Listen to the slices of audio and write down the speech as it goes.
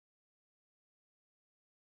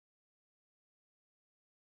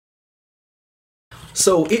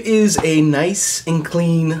So it is a nice and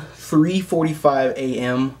clean 3:45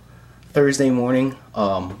 a.m. Thursday morning.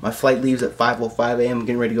 My flight leaves at 5:05 a.m. I'm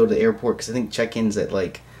getting ready to go to the airport because I think check-in's at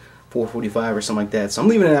like 4:45 or something like that. So I'm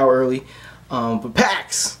leaving an hour early. But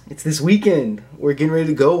PAX, it's this weekend. We're getting ready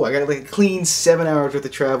to go. I got like a clean 7 hours worth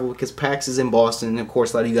of travel because PAX is in Boston. And of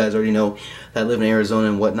course, a lot of you guys already know that I live in Arizona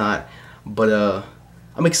and whatnot. But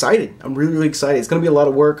I'm excited. I'm really, really excited. It's going to be a lot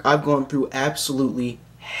of work. I've gone through absolutely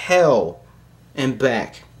hell and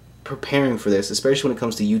back preparing for this, especially when it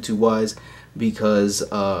comes to YouTube-wise, because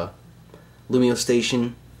Lumio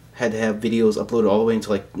Station had to have videos uploaded all the way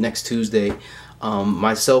until like next Tuesday.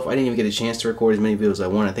 Myself, I didn't even get a chance to record as many videos as I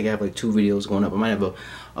want. I think I have like 2 videos going up. I might have a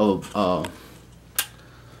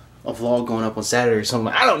vlog going up on Saturday or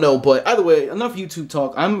something. I don't know, but either way, enough YouTube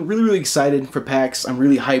talk. I'm really, really excited for PAX. I'm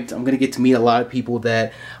really hyped. I'm going to get to meet a lot of people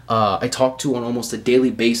that I talk to on almost a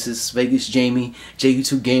daily basis. Vegas Jamie,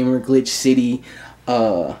 JU2 Gamer, Glitch City,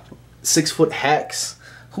 6 Foot Hacks.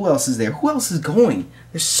 Who else is there? Who else is going?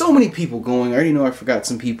 There's so many people going. I already know I forgot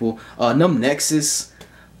some people. Numb Nexus,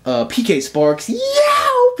 PK Sparks. Yeah,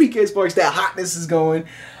 PK Sparks, that hotness is going.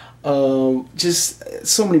 Just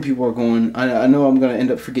so many people are going. I know I'm gonna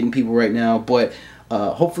end up forgetting people right now, but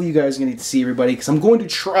hopefully you guys are gonna get to see everybody, because I'm going to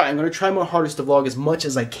try my hardest to vlog as much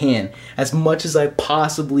as I can, as much as I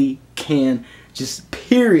possibly can. Just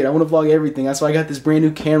period. I want to vlog everything. That's why I got this brand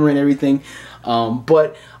new camera and everything.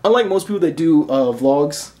 But unlike most people that do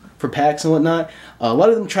vlogs for PAX and whatnot, a lot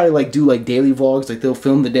of them try to like do like daily vlogs. Like they'll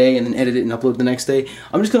film the day and then edit it and upload the next day.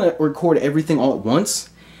 I'm just gonna record everything all at once,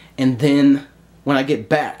 and then when I get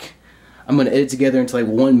back, I'm going to edit together into like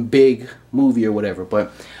one big movie or whatever.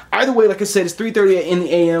 But either way, like I said, it's 3:30 in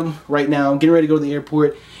the a.m. right now. I'm getting ready to go to the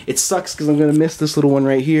airport. It sucks because I'm going to miss this little one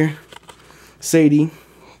right here. Sadie.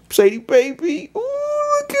 Sadie baby. Ooh,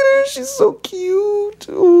 look at her. She's so cute.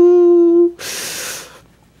 Ooh.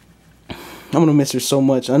 I'm going to miss her so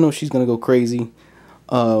much. I know she's going to go crazy.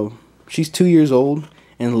 She's 2 years old,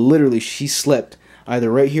 and literally she slept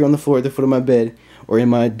either right here on the floor at the foot of my bed or in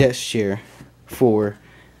my desk chair for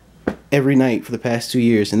every night for the past 2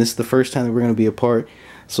 years, and this is the first time that we're going to be apart.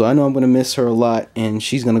 So I know I'm going to miss her a lot, and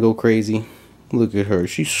she's going to go crazy. Look at her.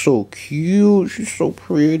 She's so cute. She's so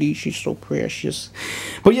pretty. She's so precious.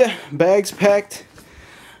 But yeah, bags packed.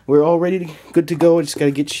 We're all ready to, good to go. I just got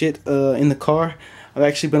to get shit in the car. I've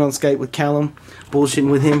actually been on Skype with Callum, bullshitting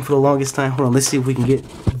with him for the longest time. Hold on, let's see if we can get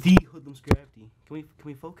the Hoodlum Scrafty. Can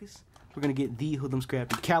we focus? We're going to get the Hoodlum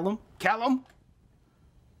Scrafty. Callum?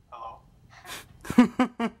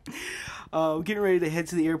 We're getting ready to head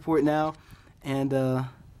to the airport now, and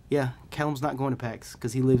yeah, Callum's not going to PAX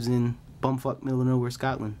because he lives in bumfuck middle of nowhere,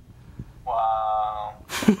 Scotland. Wow.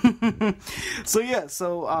 So yeah,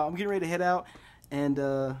 I'm getting ready to head out, and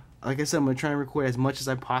like I said, I'm gonna try and record as much as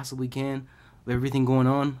I possibly can with everything going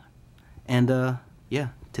on, and yeah,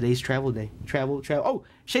 today's travel day. Travel. Oh,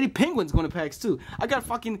 Shady Penguin's going to PAX too. I got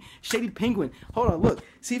fucking Shady Penguin. Hold on, look,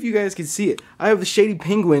 see if you guys can see it. I have the Shady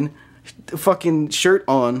Penguin fucking shirt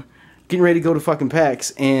on, getting ready to go to fucking PAX,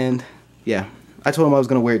 and yeah, I told him I was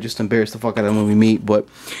gonna wear it just to embarrass the fuck out of him when we meet, but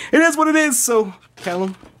it is what it is. So,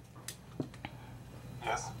 Callum,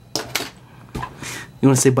 Yes. you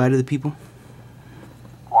want to say bye to the people?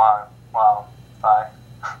 Wow. Wow. Bye.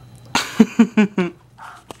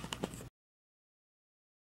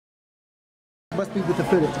 Must be with the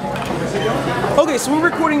footage. Okay, so we're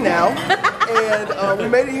recording now, and we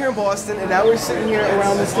made it here in Boston, and now we're sitting here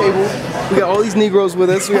around this table. We got all these Negroes with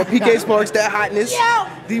us. We got PK Sparks, that hotness.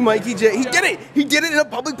 The Mikey J. He did it! He did it in a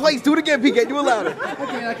public place. Do it again, PK. Do it louder.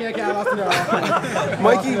 Okay, I lost it.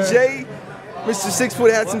 Mikey J, Mr. 6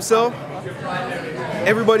 Foot Hats himself.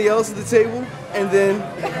 Everybody else at the table, and then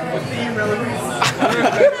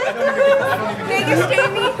Vegas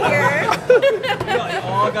Jamie here.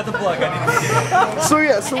 Oh, I got the plug. I need to see it. so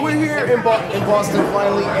yeah, so we're here in Boston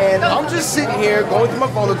finally, and I'm just sitting here going through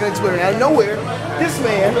my phone looking at Twitter, and out of nowhere, this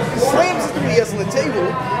man slams his 3DS on the table,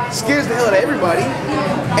 scares the hell out of everybody,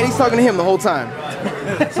 and he's talking to him the whole time.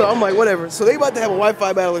 So I'm like, whatever. So they about to have a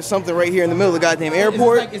Wi-Fi battle or something right here in the middle of the goddamn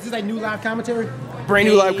airport. Is this like new live commentary? Brand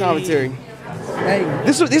new live commentary. Hey.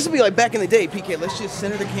 This would be like back in the day, PK. Let's just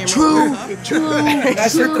center the camera. True.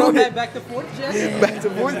 Back to fourth gen. Yeah. Back to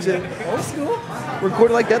fourth gen. Old school.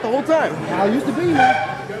 Recorded like that the whole time. How it used to be,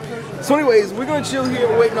 man. So anyways, we're gonna chill here.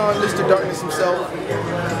 We're waiting on Mr. Darkness himself.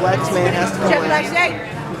 The blackest man has to come. Jeff Black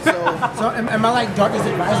Day. So am I like Darkness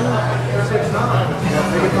advisor?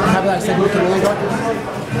 Have like said look at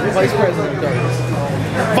Darkness? Vice President of Darkness.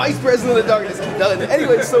 Vice President of Darkness. Done.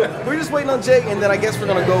 Anyway, so we're just waiting on Jay, and then I guess we're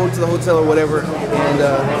gonna go to the hotel or whatever. And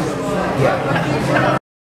yeah.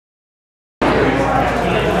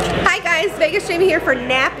 Hi guys, Vegas Jamie here for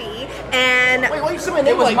Nappy, and Wait, why you say my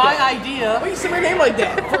name like my that? idea. Why you say my name like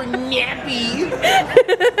that? For Nappy.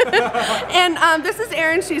 and this is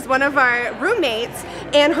Erin. She's one of our roommates,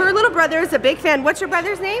 and her little brother is a big fan. What's your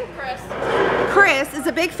brother's name? Chris. Chris is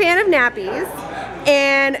a big fan of nappies,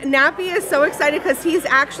 and Nappy is so excited because he's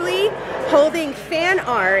actually holding fan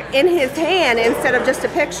art in his hand instead of just a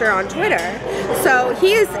picture on Twitter. So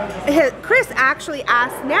Chris actually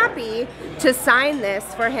asked Nappy to sign this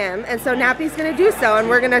for him, and so Nappy's gonna do so, and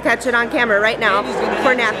we're gonna catch it on camera right now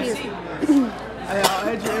for Nappy's. I'll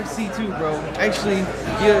add your FC too, bro. Actually,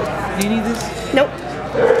 do you need this? Nope.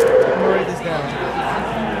 I'm gonna write this down.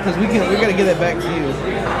 Because we gotta get that back to you.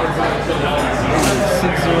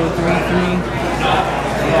 6033.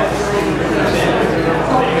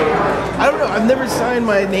 I don't know, I've never signed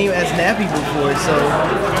my name as Nappy before, so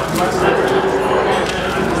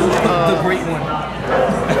The great one.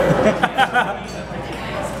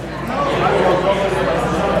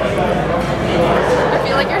 I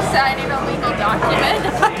feel like you're signing a legal document.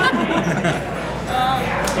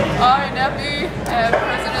 I, Nappy,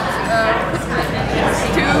 President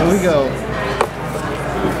here we Institute. go.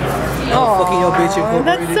 Fucking yo bitch incorporated.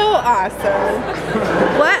 That's so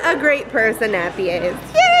awesome. What a great person Nappy is.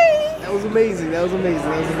 Yay! That was amazing, that was amazing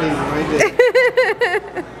right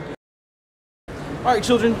there. Alright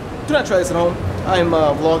children, do not try this at home. I'm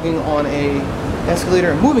vlogging on a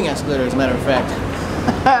escalator, a moving escalator as a matter of fact.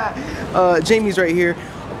 Jamie's right here.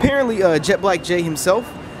 Apparently Jet Black J himself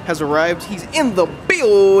has arrived. He's in the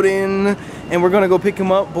building and we're gonna go pick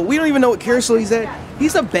him up, but we don't even know what carousel he's at.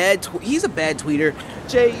 He's a bad tweeter.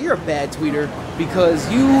 Jay, you're a bad tweeter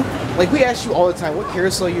because you, like we ask you all the time what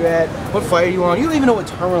carousel you're at, what fight are you on, you don't even know what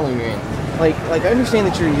terminal you're in. Like I understand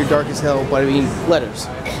that you're dark as hell, but I mean letters,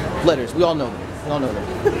 we all know them.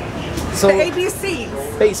 So The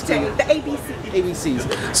ABCs. basically, The ABCs.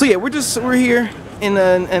 ABCs. So yeah, we're here in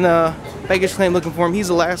baggage claim looking for him. He's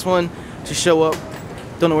the last one to show up.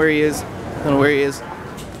 Don't know where he is. I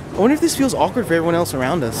wonder if this feels awkward for everyone else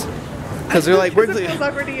around us. Because they're like, Does it feel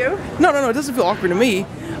awkward to you? No, it doesn't feel awkward to me.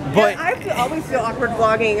 But I always feel awkward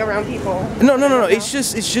vlogging around people. no. It's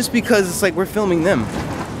just because it's like we're filming them.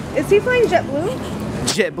 Is he playing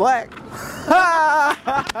JetBlue? Jet Black.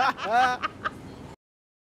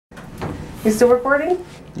 You still recording?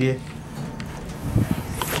 Yeah.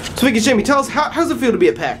 So Vicky, Jamie, tell us how's it feel to be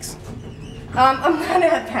at PAX? I'm not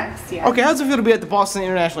at PAX yet. Okay, how's it feel to be at the Boston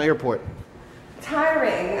International Airport?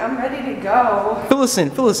 Tiring. I'm ready to go. Fill us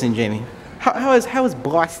in, Jamie. How has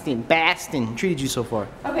Boston treated you so far?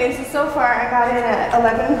 Okay, so far I got in at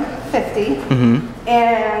 11:50,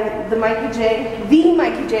 and the Mikey J, The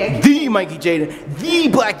Mikey J, the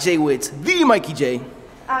Black J Wits, the Mikey J. the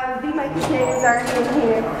Mikey J is already in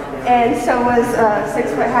here, and so was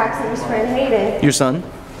 6-foot hacks and his friend Hayden, Your son?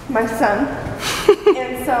 my son.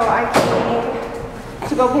 And so I came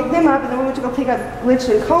to go pick them up, and then we went to go pick up Rich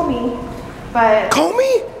and Kobe, but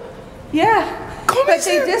Comey? yeah, Kobe's but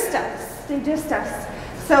they here. dissed us. So we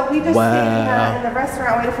just stayed in the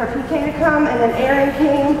restaurant waiting for PK to come, and then Aaron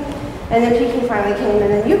came, and then PK finally came,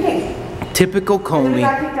 and then you came. Typical And then we Comey.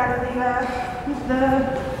 got kicked out of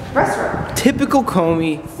the restaurant. Typical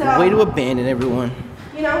Comey. So- Way to abandon everyone.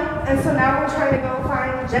 You know, and so now we're trying to go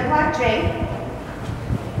find Jet Black J.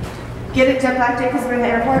 Get it, Jet Black J, because we're in the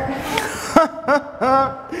airport.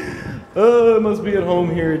 Oh, it must be at home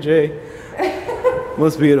here, Jay.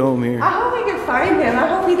 Must be at home here. I hope we can find him. I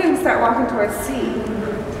hope he didn't start walking towards C.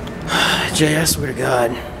 Jay, I swear to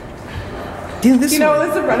God. Dude, this You know, it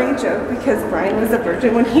was a running joke because Brian was a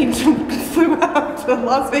virgin when he flew out to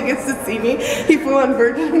Las Vegas to see me. He flew on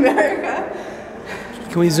Virgin America.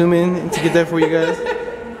 Can we zoom in to get that for you guys?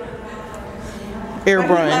 Air But he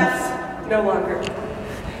Brian. left no longer.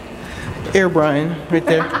 Air Brian, right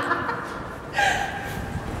there.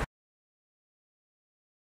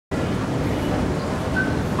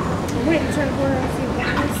 Wait, I'm trying to go around and see what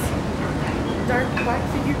this dark black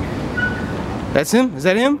figure. That's him? Is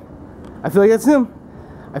that him? I feel like that's him.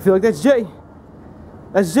 I feel like that's Jay.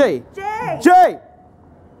 That's Jay. Jay! Jay!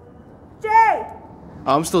 Jay!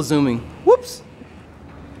 Oh, I'm still zooming. Whoops.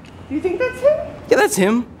 Do you think that's him? Yeah, that's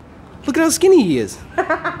him. Look at how skinny he is. Look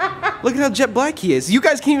at how jet black he is. You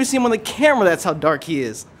guys can't even see him on the camera. That's how dark he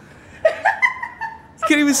is. You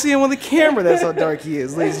can't even see him on the camera. That's how dark he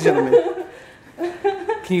is, ladies and gentlemen.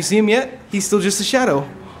 Can you see him yet? He's still just a shadow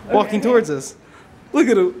walking towards us. Look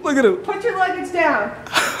at him. Look at him. Put your luggage down.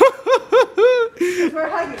 We're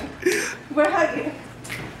hugging. We're hugging.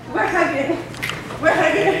 We're hugging. We're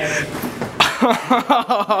hugging.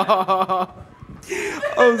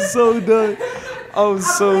 I'm so done. I'm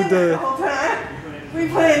so The done. whole time. We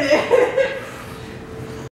planned it.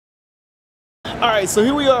 Alright, so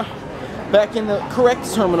here we are back in the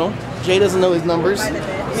correct terminal. Jay doesn't know his numbers. Same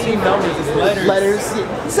numbers as letters. Letters,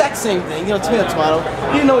 yeah, exact same thing. You know, tomato.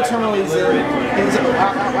 He didn't know what terminal he's in.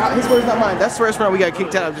 His words, not mine. That's the restaurant we got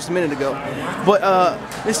kicked out of just a minute ago. But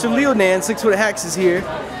Mr. Leonan, 6 foot of hacks, is here,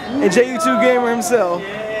 and JU2 Gamer himself.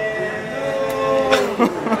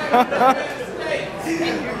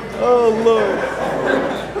 Oh Lord,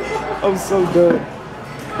 I'm so done.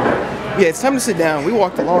 Yeah, it's time to sit down. We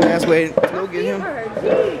walked a long ass way to go get him.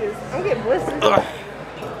 Jeez, I'm getting blisters.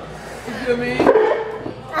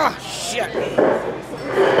 Ah, shit.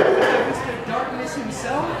 Darkness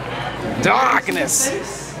himself. Darkness.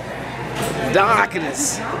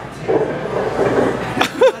 Darkness. Oh,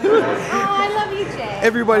 I love you, Jay.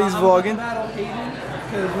 Everybody's vlogging.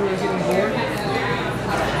 Because we were getting bored.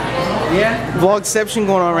 Yeah. Vlogception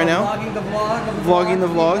going on right now. Vlogging the vlog. Vlogging the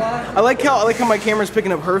vlog. I like how my camera's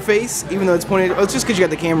picking up her face, even though it's pointed. Oh, it's just because you got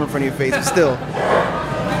the camera in front of your face, but still.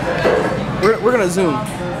 We're gonna zoom.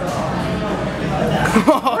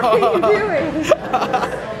 What are you doing?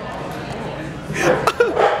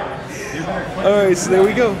 Alright, so there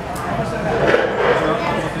we go.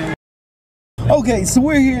 Okay, so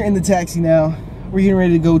we're here in the taxi now. We're getting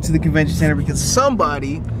ready to go to the convention center because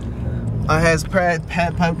somebody has what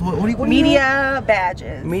do you Media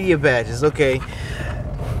badges. Media badges, okay.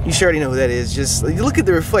 You sure already know who that is. Just look at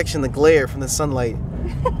the reflection, the glare from the sunlight.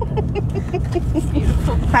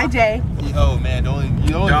 Hi, Jay. Oh man,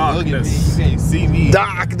 you don't look at me. You can't see me.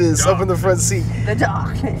 Darkness up in the front seat. The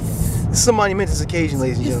darkness. This is a momentous occasion,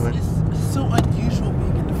 ladies and gentlemen. It's so unusual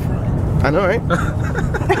being in the front. I know, right?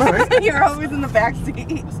 Alright. You're always in the back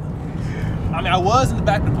seat. I mean, I was in the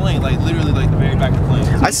back of the plane, like literally, like the very back of the plane.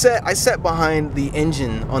 I sat behind the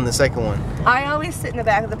engine on the second one. I always sit in the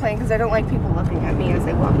back of the plane because I don't like people looking at me as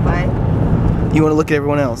they walk by. You want to look at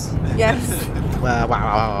everyone else? Yes. Wow, wow,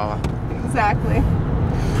 wow, wow. Exactly.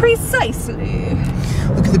 Precisely.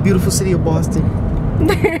 Look at the beautiful city of Boston.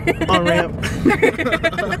 On ramp.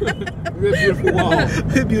 Beautiful wall.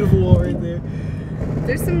 Beautiful wall right there.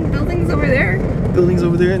 There's some buildings over there. Buildings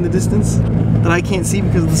over there in the distance that I can't see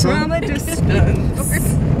because of the sun. From a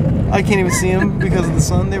distance. I can't even see them because of the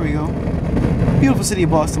sun. There we go. Beautiful city of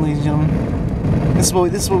Boston, ladies and gentlemen. This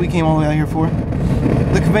is what we came all the way out here for.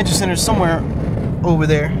 The convention center is somewhere over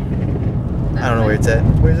there. I don't know where it's at.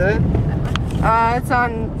 Where's that at? It's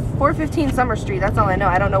on 415 Summer Street. That's all I know.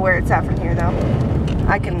 I don't know where it's at from here, though.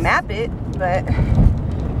 I can map it, but...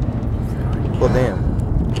 Well, damn.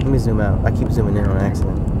 Let me zoom out. I keep zooming in on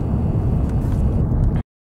accident.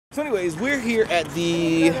 So anyways, we're here at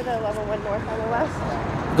the... Go to the level 1 north on the left.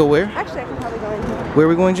 Go where? Actually, I can probably go in here. Where are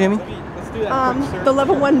we going, Jamie? The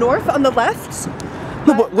level 1 north on the left.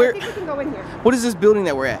 No, but where... I think we can go in here. What is this building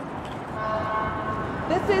that we're at?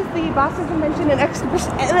 This is the Boston Convention and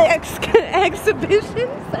Exhibition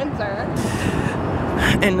Center.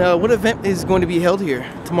 And what event is going to be held here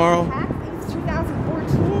tomorrow? PAX East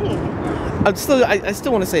 2014. I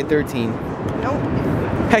still want to say 13. Nope.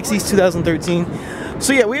 PAX East 2013.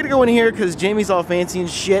 So yeah, we had to go in here because Jamie's all fancy and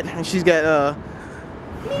shit, and she's got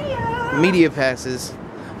media passes.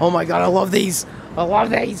 Oh my god, I love these. I love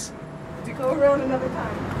these. To go around another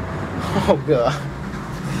time. Oh god.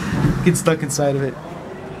 Get stuck inside of it.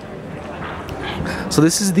 So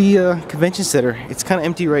this is the convention center. It's kind of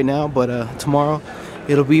empty right now, but tomorrow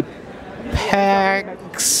it'll be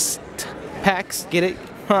PAX. PAX, get it?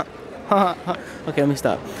 Huh. Okay, let me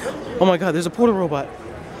stop. Oh my god, there's a portal robot.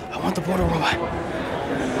 I want the portal robot.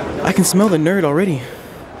 I can smell the nerd already.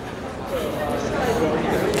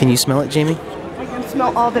 Can you smell it, Jamie? I can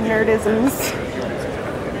smell all the nerdisms.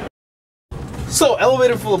 So,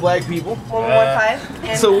 elevator full of black people.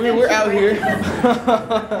 115. So we're out here.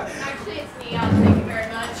 Actually, it's neon. Thank you very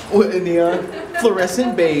much. With a neon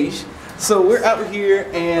fluorescent beige. So we're out here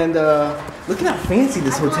and look at how fancy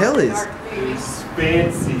this hotel is.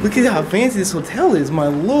 Fancy. Look at how fancy this hotel is, my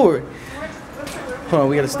lord. Hold on,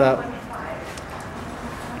 we gotta stop.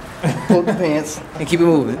 Pull up the pants and keep it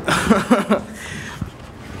moving.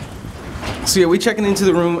 So yeah, we checking into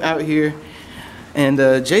the room out here, and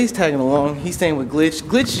Jay's tagging along. He's staying with Glitch.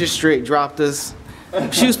 Glitch just straight dropped us.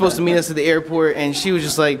 She was supposed to meet us at the airport, and she was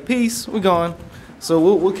just like, "Peace, we're gone." So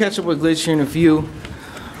we'll catch up with Glitch here in a few.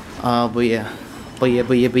 But yeah.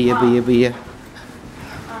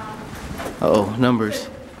 Uh-oh, numbers.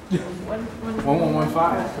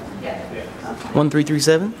 1115.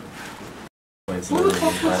 1337.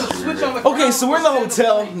 Okay, so we're in the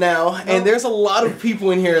hotel now, and there's a lot of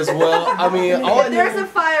people in here as well. I mean, If there's a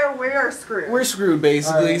fire, we're screwed. we're screwed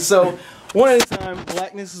basically. So One at a time.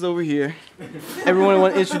 Blackness is over here. Everyone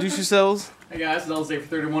want to introduce yourselves? Hey guys, it's Safe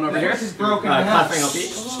 31 over here. This is broken.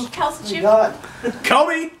 Kelsey Chip.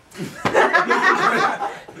 Kobe!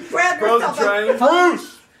 Frozen train.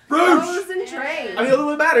 Bruce! Frozen train. I mean, a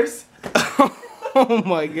little bit matters. Oh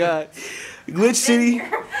my god. Glitch City.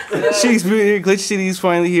 She's been here. Glitch City is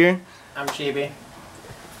finally here. I'm Chibi.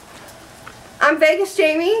 I'm Vegas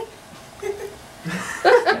Jamie.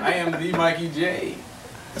 I am the Mikey J.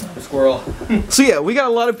 Squirrel. So yeah, we got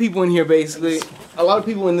a lot of people in here basically. A lot of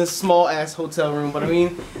people in this small ass hotel room, but I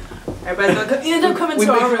mean, Everybody's gonna end up coming we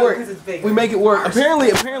to make our it room work. because it's big. We make it work. Apparently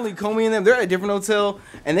Comey and them, they're at a different hotel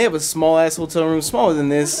and they have a small ass hotel room, smaller than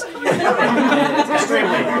this. Extremely.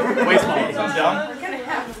 Way small. I'm dumb. We're gonna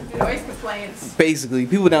have noise complaints. Basically,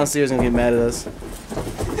 people downstairs are gonna get mad at us. I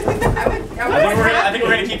think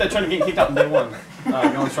we're gonna keep that trend of getting kicked out in day one.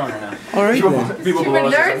 Going strong right now. Alright then. People below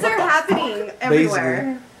us. Nerds are happening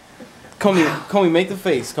everywhere. Comey, make the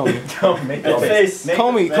face, Comey. Make the face.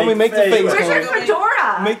 Comey, make the face, Where's your Comey.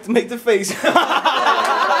 fedora? Make the face.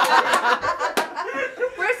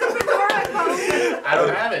 Where's the fedora, Kobe? I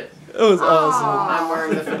don't have it. That was awesome. I'm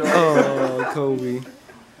wearing the fedora. Oh, Kobe.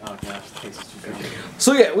 Oh gosh, the face is too big.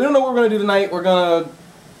 So yeah, we don't know what we're gonna do tonight. We're gonna,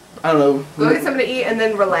 I don't know. Go get something to eat and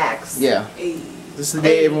then relax. Yeah. This is the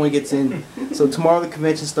day everyone gets in. So tomorrow the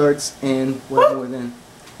convention starts and we'll have more then.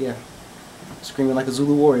 Yeah. Screaming like a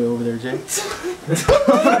Zulu warrior over there, Jay. It's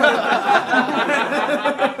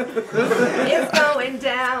going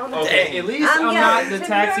down. Okay, at least I'm not the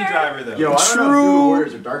taxi driver though. Yo, I don't know if Zulu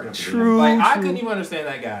Warriors are dark enough to be True. Like I couldn't even understand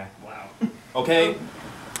that guy. Wow. Okay,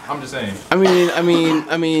 I'm just saying. I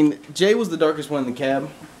mean, Jay was the darkest one in the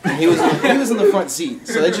cab. And he was in the front seat.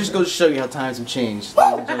 So that just goes to show you how times have changed.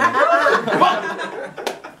 So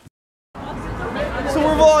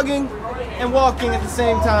we're vlogging and walking at the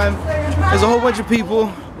same time. There's a whole bunch of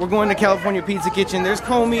people. We're going to California Pizza Kitchen. There's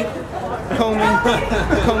Comey's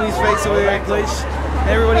face over there, Glitch, and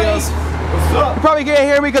everybody else. You probably can't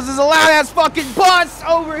hear me because there's a loud ass fucking bus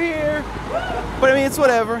over here. But I mean, it's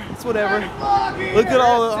whatever. It's whatever. Look at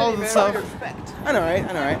all the stuff. I know, right?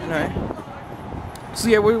 So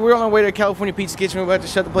yeah, we're on our way to California Pizza Kitchen. We're about to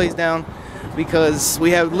shut the place down because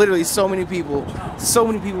we have literally so many people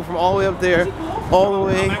from all the way up there, all the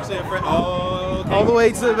way. I'm actually a friend. Oh, okay. All the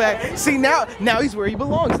way to the back. See, now he's where he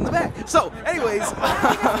belongs, in the back. So, anyways,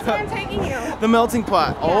 Where I'm taking you. the melting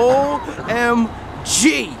pot. OMG.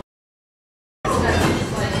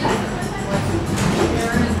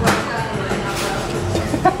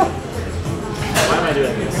 Why am I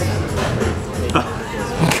doing this?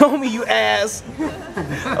 Comey, you ass.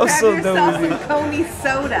 I'm so Grab done yourself with you. some Comey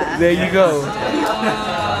soda. There you go.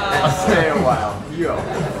 I'll stay a while. Yo.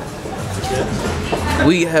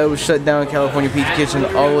 We have shut down California Pizza Kitchen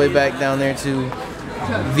all the way back down there to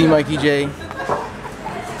the Mikey J.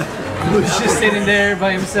 He's just sitting there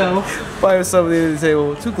by himself. By himself at the end of the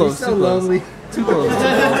table. Too close, too close. Too close.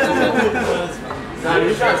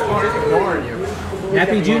 Ignoring you.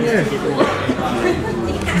 Nappy Jr.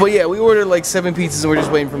 But yeah, we ordered like 7 pizzas and we're just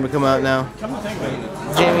waiting for them to come out now.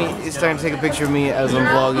 Jamie is starting to take a picture of me as I'm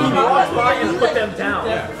vlogging. Put them down.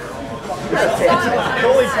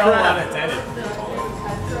 Holy crap.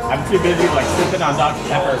 I'm too busy like sipping on Dr.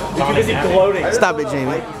 Pepper. Too busy gloating. Stop it,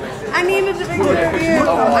 Jamie. I needed to picture of you.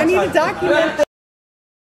 I need to document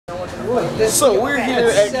this. So we're here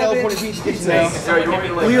at California Pizza Kitchen now.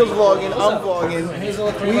 Leo's vlogging, I'm vlogging.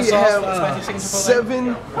 We have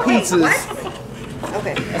 7 pizzas.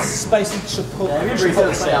 Okay. Spicy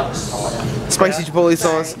chipotle sauce. Spicy chipotle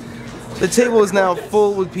sauce. The table is now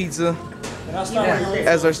full with pizza,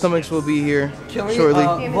 as our stomachs will be here shortly.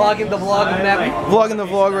 Vlogging the vlog of Nappy. Vlogging the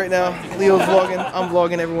vlog right now. Leo's vlogging, I'm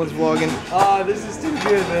vlogging, everyone's vlogging. Oh, this is too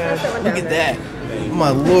good, man. Look at that. My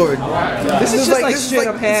lord. This is just like straight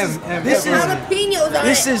up ham. This is Jalapenos on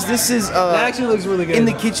This is That actually looks really good. in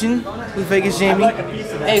the kitchen with Vegas Jamie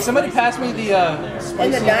Hey, somebody pass me the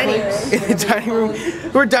in the dining room. in the dining room.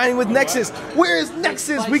 We're dining with Nexus. Where is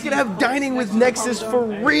Nexus? We could have dining with Nexus for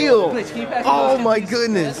real. Oh my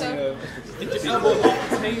goodness.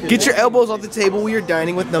 Get your elbows off the table. We are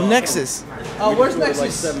dining with no Nexus. where's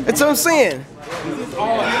Nexus? That's what I'm saying.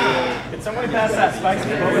 Can somebody pass that spicy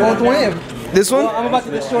Well, Dwayne. This one? I'm about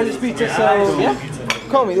to destroy this pizza, so yeah.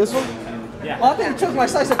 Call me. This one? Well, I think you took my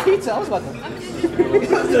slice of pizza. I was about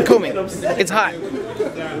to. Call me. It's hot.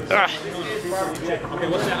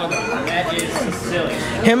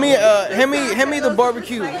 Hand me the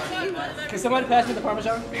barbecue. Can somebody pass me the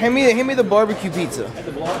Parmesan? Hand me the barbecue pizza. Someone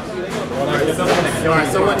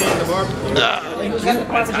need the barbecue.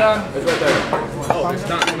 Parmesan. It's right there. Oh, there's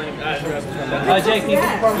not one. Jake, can you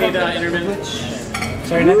get the Parmesan? Intermittent.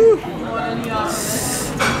 Sorry, Nappy.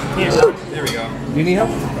 There we go. Do you need help?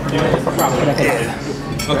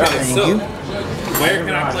 Okay, Thank so you. where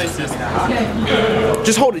can I place this now?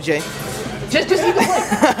 Just hold it, Jay. Just eat the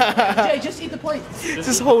plate. Jay, just eat the plate.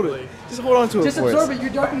 Just hold it. Just hold on to it Just for us. absorb it. Your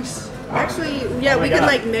darkness. Actually, yeah, we could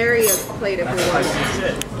like marry a plate if we want.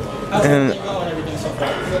 And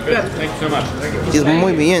Good. Thank you so much. it's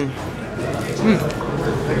muy bien.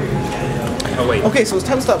 Oh wait. Okay, so it's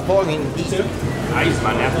time to stop vlogging and eat. I use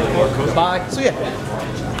my napkin for coat. Bye. So yeah.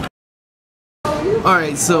 All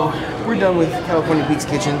right, so we're done with California Pete's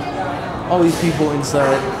Kitchen. All these people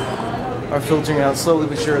inside are filtering out slowly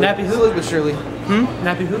but surely. Nappy who? Slowly but surely.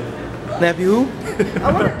 Nappy who? Nappy who?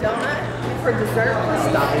 I want a donut for dessert.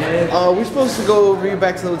 Stop. We're supposed to go over here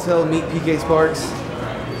back to the hotel and meet PK Sparks.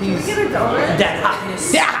 He's Get a donut. That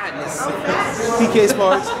hotness. PK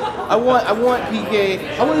Sparks. I want PK.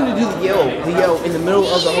 I want him to do the yell in the middle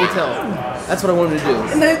of the hotel. That's what I want him to do.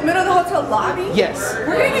 In the middle of the hotel lobby? Yes.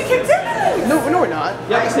 We're gonna get kicked out. No, we're not.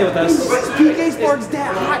 Yeah, stay with us. It's PK Sparks'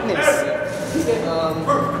 dad hotness.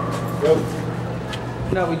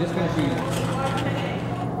 No, we just finished eating.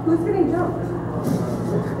 Who's getting jumped?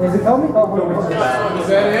 Is it coming? Oh, wait. Is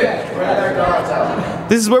that it?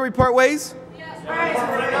 This is where we part ways?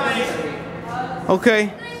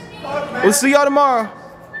 Okay. We'll see y'all tomorrow.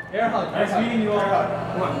 Nice meeting you all.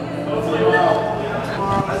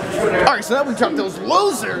 Alright, so now we drop those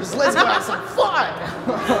losers. Let's go have some fun.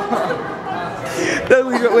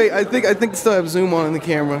 Wait, I think we still have Zoom on in the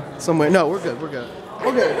camera somewhere. No, we're good.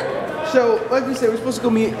 Okay. So, like we said, we're supposed to go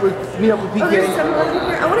meet up with Oh, there's PK. someone over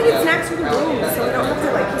here. I want to get snacks from the room so we don't have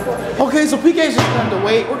to like keep on. Okay, so PK's just going to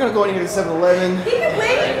wait. We're gonna go in here to 7-Eleven. He can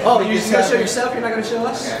wait. Oh, you're just gonna show yourself? You're not gonna show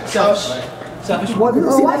us? Selfish. Selfish.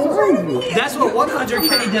 That's what 100K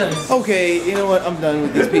does. Okay, you know what? I'm done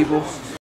with these people.